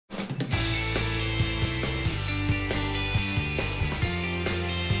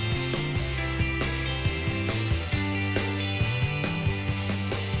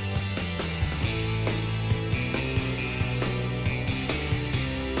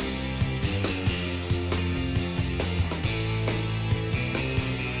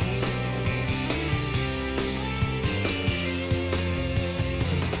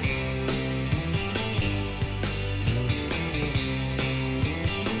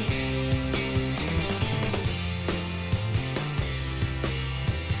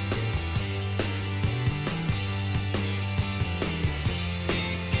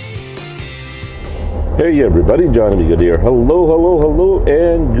Hey everybody, Johnny B. Good here. Hello, hello, hello,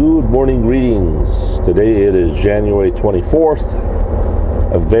 and good morning greetings. Today it is January 24th,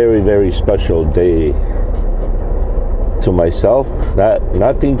 a very, very special day to myself.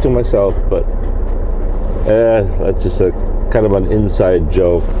 Nothing to myself, but that's just a kind of an inside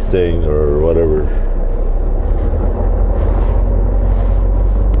joke thing or whatever.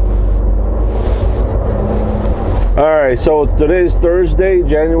 Alright, so today is Thursday,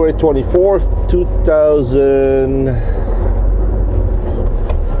 January 24th,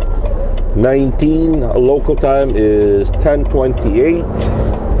 2019. Local time is 10:28.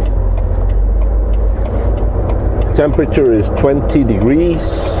 Temperature is 20 degrees.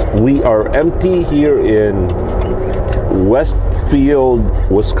 We are empty here in Westfield,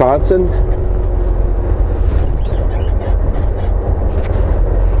 Wisconsin.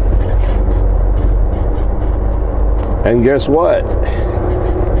 And guess what?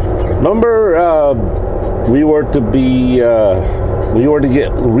 Remember, we were to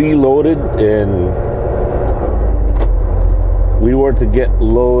get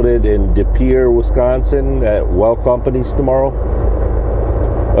reloaded in De Pere, Wisconsin at Well Companies tomorrow.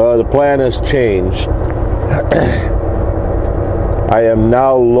 The plan has changed. I am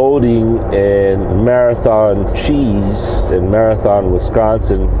now loading in Marathon Cheese in Marathon,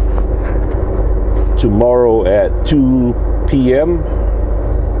 Wisconsin tomorrow at 2 p.m.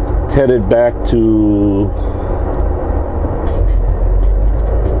 headed back to,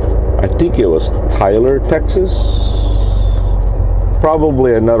 I think it was Tyler, Texas.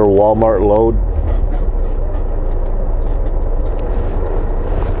 Probably another Walmart load.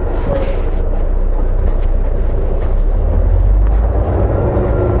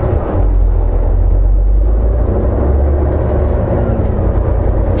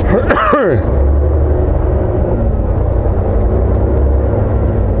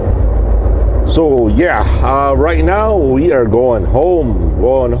 So yeah, right now we are going home.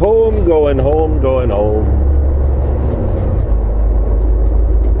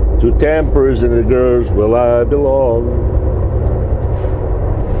 To Tampers and the girls will I belong.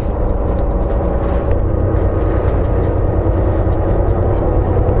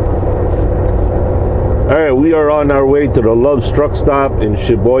 Alright, we are on our way to the Love's Truck Stop in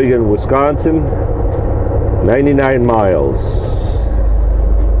Sheboygan, Wisconsin. 99 miles.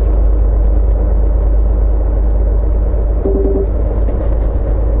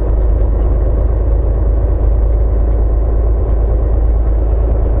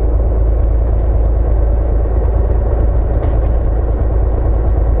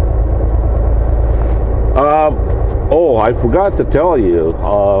 Oh, I forgot to tell you,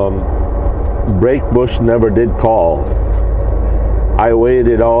 Brake Bush never did call. I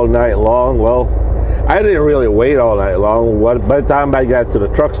waited all night long. Well, I didn't really wait all night long. By the time I got to the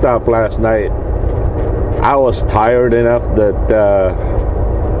truck stop last night, I was tired enough that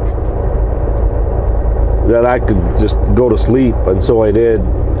I could just go to sleep, and so I did,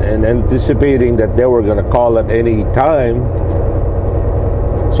 and anticipating that they were going to call at any time.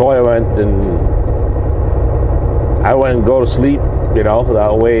 So I went and go to sleep, you know,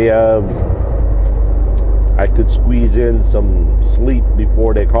 that way I could squeeze in some sleep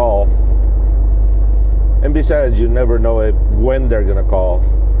before they call. And besides, you never know when they're gonna call.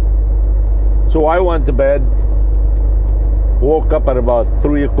 So I went to bed, woke up at about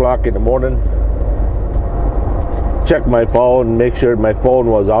 3 o'clock in the morning, checked my phone, make sure my phone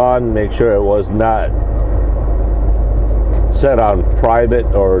was on, make sure it was not set on private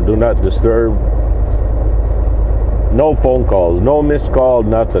or do not disturb. No phone calls, no missed call,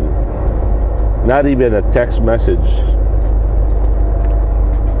 nothing. Not even a text message.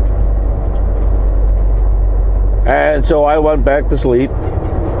 And so I went back to sleep.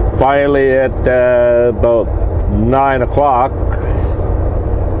 Finally at about 9 o'clock,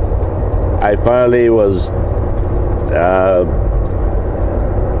 I finally was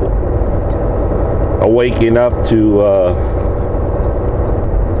awake enough to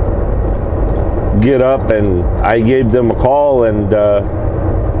get up, and I gave them a call, and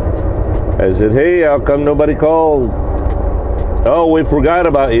I said, hey, how come nobody called? Oh, we forgot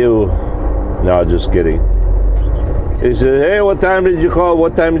about you. No, just kidding. He said, hey, what time did you call?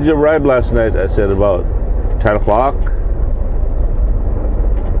 What time did you arrive last night? I said, about 10 o'clock.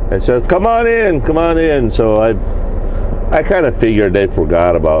 I said, come on in. So I kind of figured they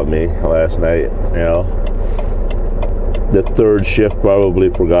forgot about me last night, you know. The third shift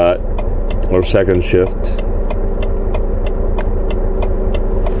probably forgot. Or second shift.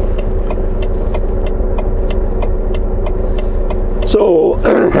 So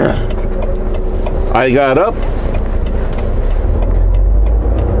I got up,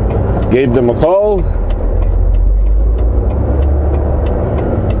 gave them a call,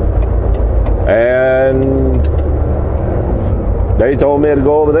 They told me to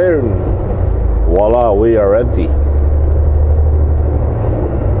go over there, and voila, we are empty.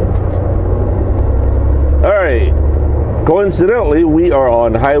 All right. Coincidentally, we are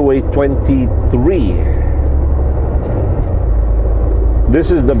on Highway 23. This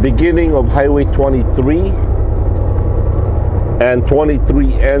is the beginning of Highway 23, and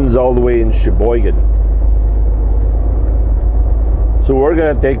 23 ends all the way in Sheboygan. So we're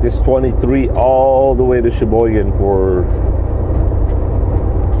going to take this 23 all the way to Sheboygan for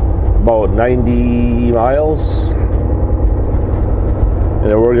about 90 miles.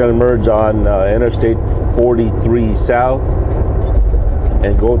 And then we're going to merge on Interstate 43 South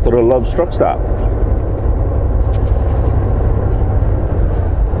and go to the Love's Truck Stop.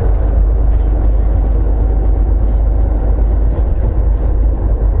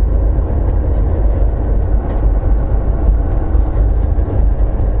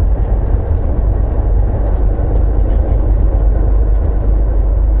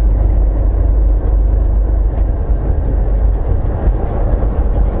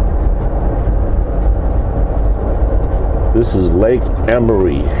 This is Lake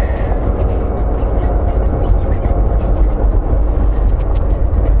Emery.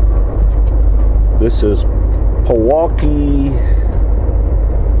 This is Pewaukee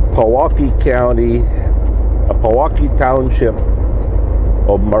County, Pewaukee Township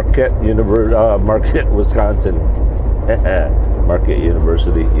of Marquette, Wisconsin. Marquette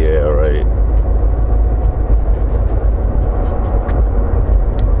University, yeah, right.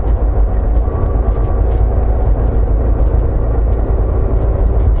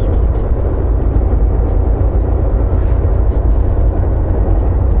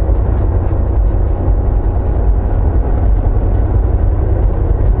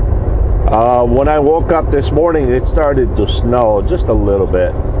 When I woke up this morning, it started to snow just a little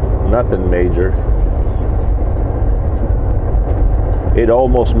bit, nothing major. It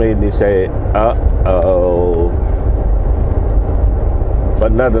almost made me say, uh-oh.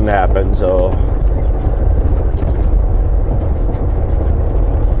 But nothing happened, so.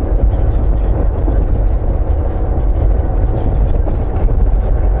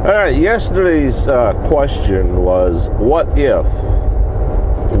 All right, yesterday's question was, what if?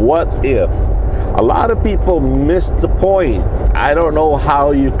 What if? A lot of people missed the point. I don't know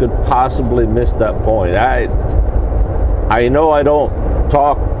how you could possibly miss that point. I know I don't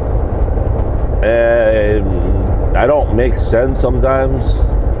talk, I don't make sense sometimes.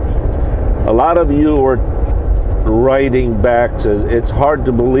 A lot of you are writing back, says it's hard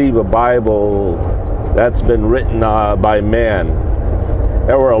to believe a Bible that's been written by man.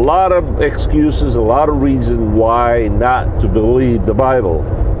 There were a lot of excuses, a lot of reasons why not to believe the Bible.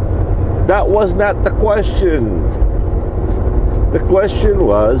 That was not the question. The question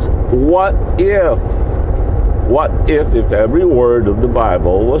was, what if? What if every word of the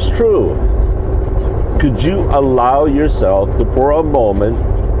Bible was true? Could you allow yourself to, for a moment,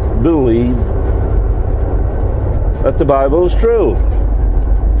 believe that the Bible is true?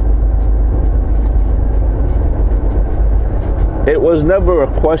 It was never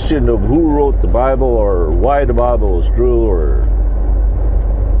a question of who wrote the Bible or why the Bible is true, or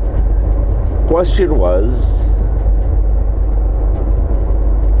question was,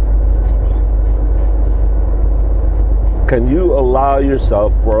 can you allow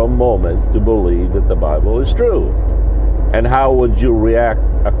yourself for a moment to believe that the Bible is true? And how would you react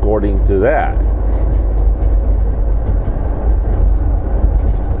according to that?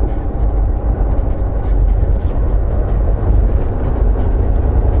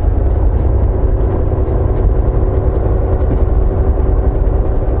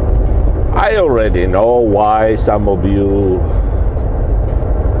 I already know why some of you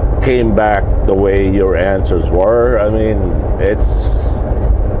came back the way your answers were. I mean, it's,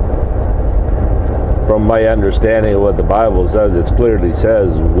 from my understanding of what the Bible says, it clearly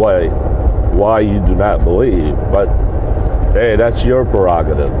says why you do not believe. But hey, that's your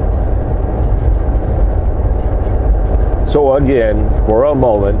prerogative. So again, for a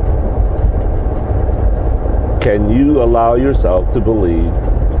moment, can you allow yourself to believe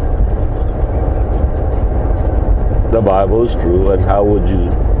the Bible is true, and how would you,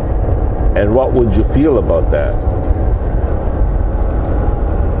 and what would you feel about that?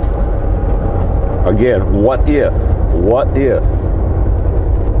 Again, what if? What if?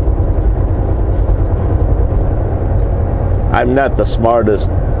 I'm not the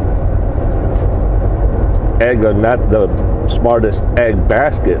smartest egg, or not the smartest egg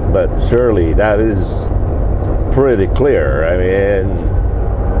basket, but surely that is pretty clear. I mean,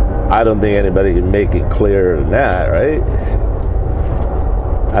 I don't think anybody can make it clearer than that, right?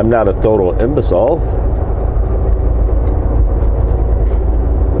 I'm not a total imbecile.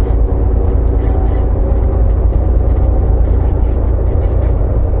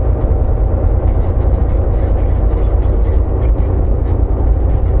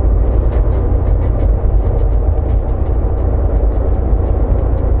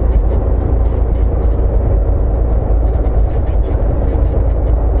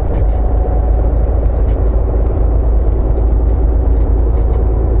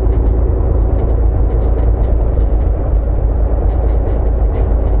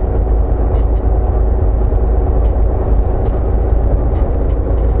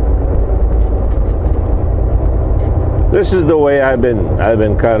 this is the way I've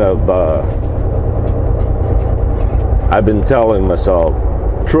been kind of I've been telling myself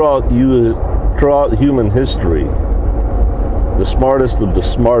throughout human history. The smartest of the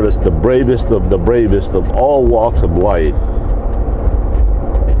smartest, the bravest of all walks of life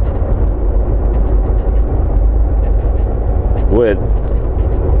with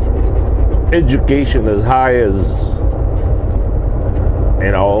education as high as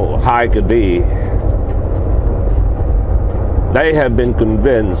high could be, they have been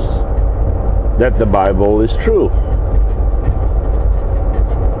convinced that the Bible is true.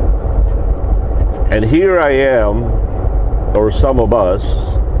 And here I am, or some of us,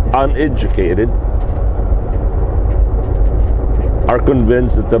 uneducated, are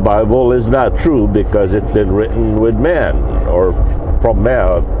convinced that the Bible is not true because it's been written with man, or from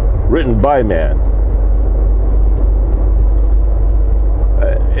man, written by man.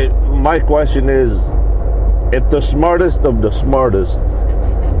 My question is, if the smartest of the smartest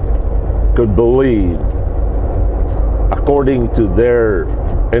could believe according to their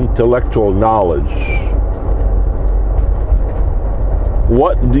intellectual knowledge,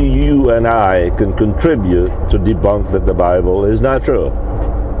 what do you and I can contribute to debunk that the Bible is not true?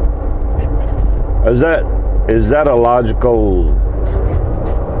 Is that a logical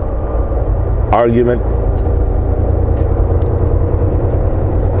argument?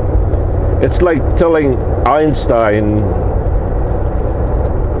 It's like telling Einstein,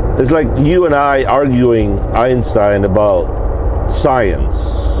 it's like you and I arguing Einstein about science.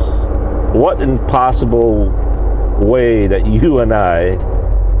 What impossible way that you and I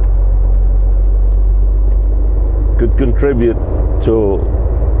could contribute to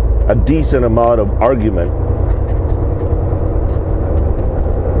a decent amount of argument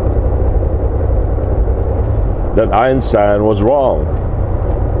that Einstein was wrong?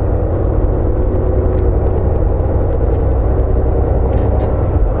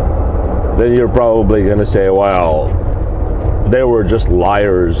 Then you're probably going to say, well, they were just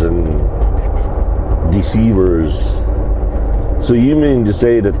liars and deceivers. So you mean to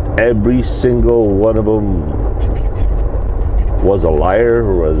say that every single one of them was a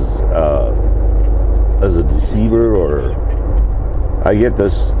liar, was as a deceiver? Or I get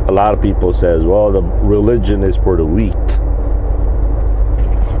this, a lot of people says, well, the religion is for the weak.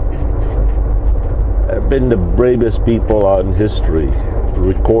 I've been the bravest people out in history,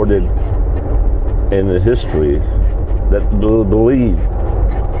 recorded in the history, that believe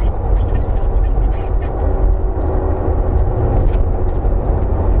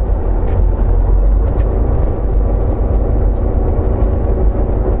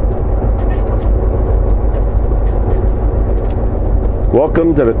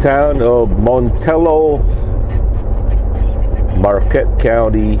Welcome to the town of Montello, Marquette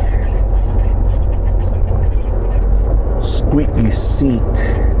County, Squeaky Seat.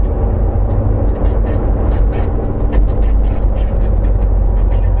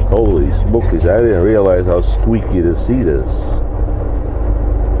 Holy smokies, I didn't realize how squeaky the seat is.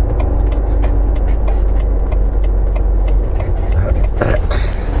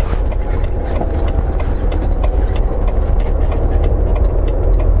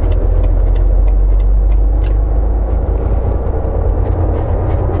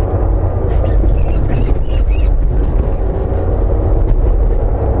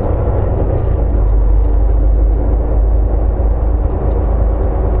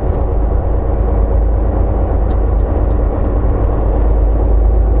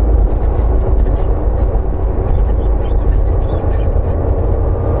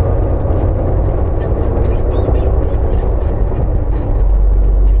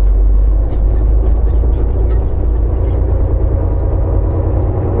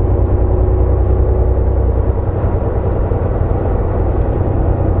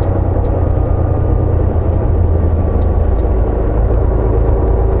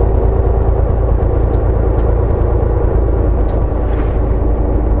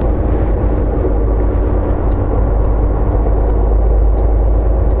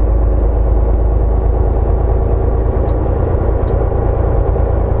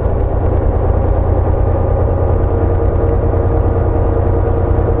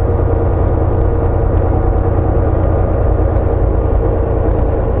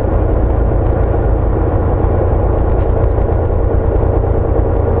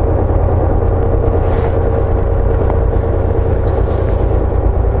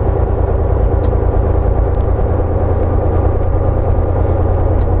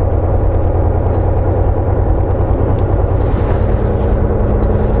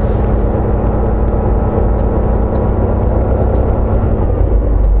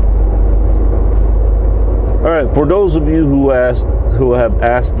 For those of you who have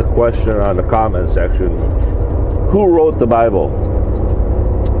asked the question on the comment section, who wrote the Bible?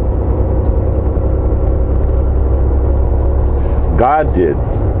 God did.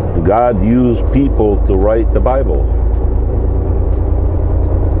 God used people to write the Bible.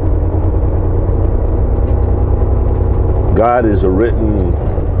 God is a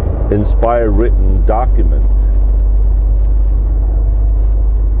inspired written document.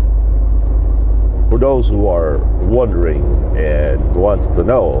 For those who are wondering and wants to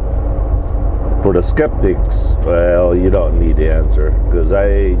know, for the skeptics, well, you don't need the answer, because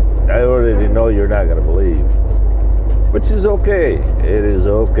I already know you're not going to believe. Which is okay. It is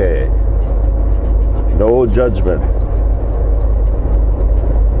okay. No judgment.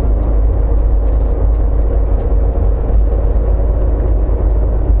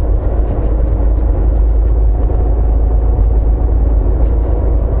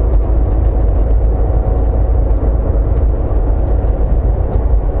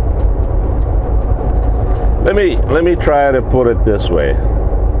 Let me try to put it this way.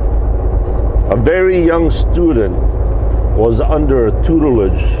 A very young student was under a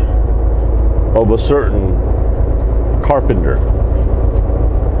tutelage of a certain carpenter.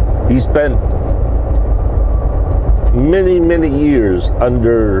 He spent many years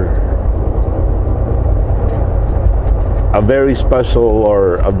under a very special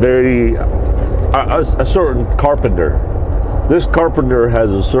or a certain carpenter. This carpenter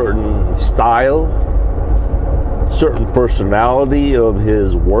has a certain style, certain personality of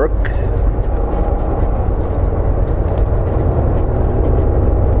his work.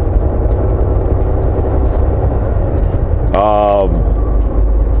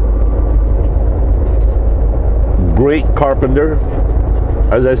 Great carpenter.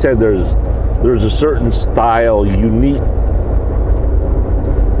 As I said, there's a certain style unique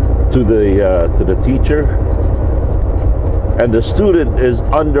to the teacher, and the student is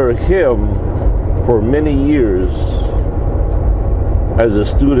under him for many years as a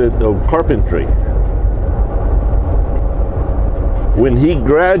student of carpentry. When he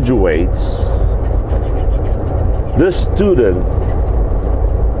graduates, this student,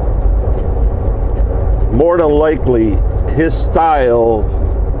 more than likely, his style,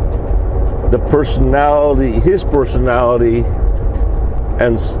 his personality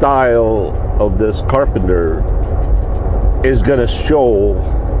and style of this carpenter is going to show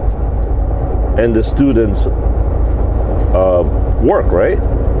in the student's work, right?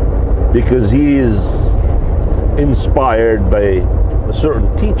 Because he is inspired by a certain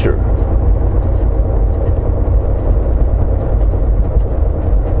teacher.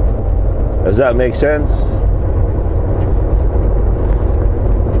 Does that make sense?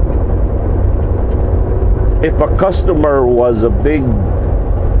 If a customer was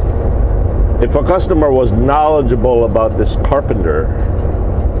knowledgeable about this carpenter,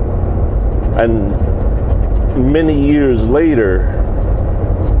 and many years later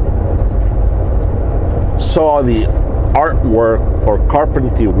saw the artwork or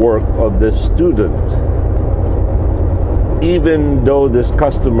carpentry work of this student, even though this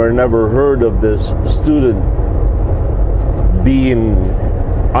customer never heard of this student being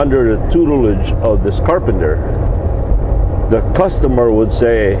under the tutelage of this carpenter, the customer would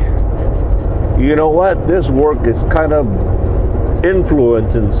say, you know what, this work is kind of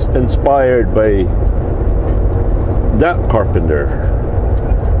influenced and inspired by that carpenter.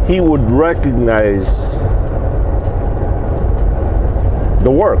 He would recognize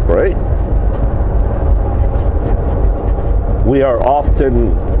the work, right? We are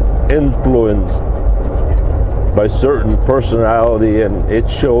often influenced by certain personality, and it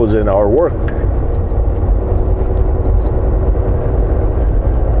shows in our work.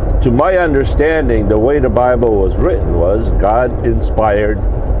 To my understanding, the way the Bible was written was God inspired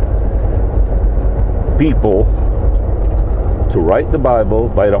people to write the Bible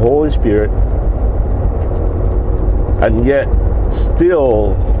by the Holy Spirit, and yet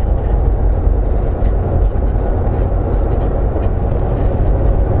still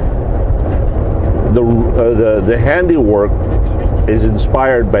the handiwork is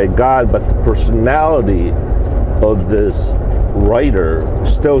inspired by God, but the personality of this writer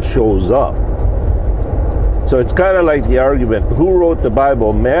still shows up. So it's kind of like the argument, who wrote the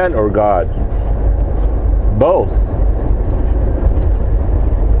Bible, man or God? Both.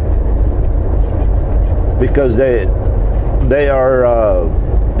 Because they are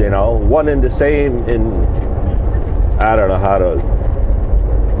one and the same in, I don't know how to,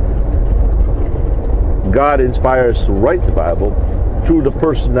 God inspires to write the Bible through the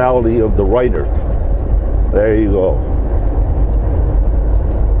personality of the writer. There you go.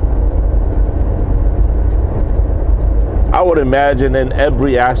 I would imagine in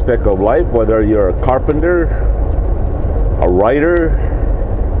every aspect of life, whether you're a carpenter, a writer,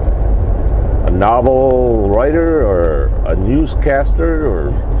 a novel writer, or a newscaster, or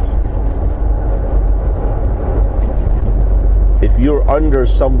if you're under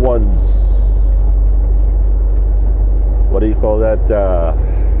someone's, what do you call that?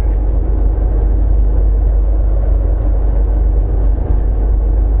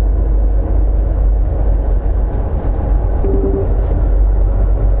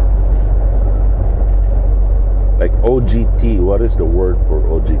 Like OGT, what is the word for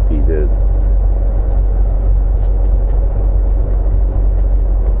OGT?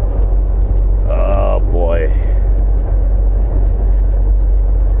 Oh boy.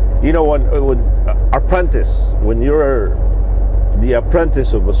 You know, when apprentice, when you're the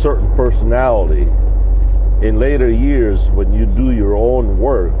apprentice of a certain personality, in later years, when you do your own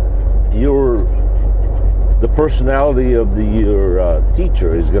work, the personality of your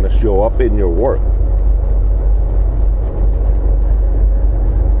teacher is going to show up in your work.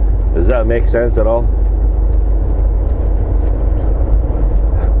 Does that make sense at all?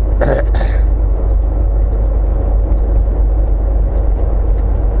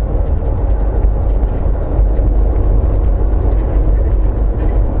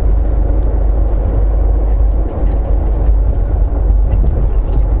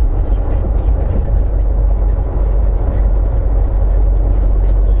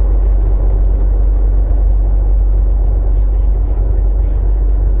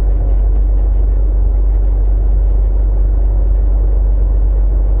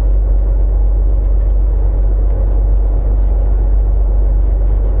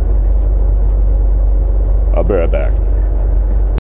 I'll be right back.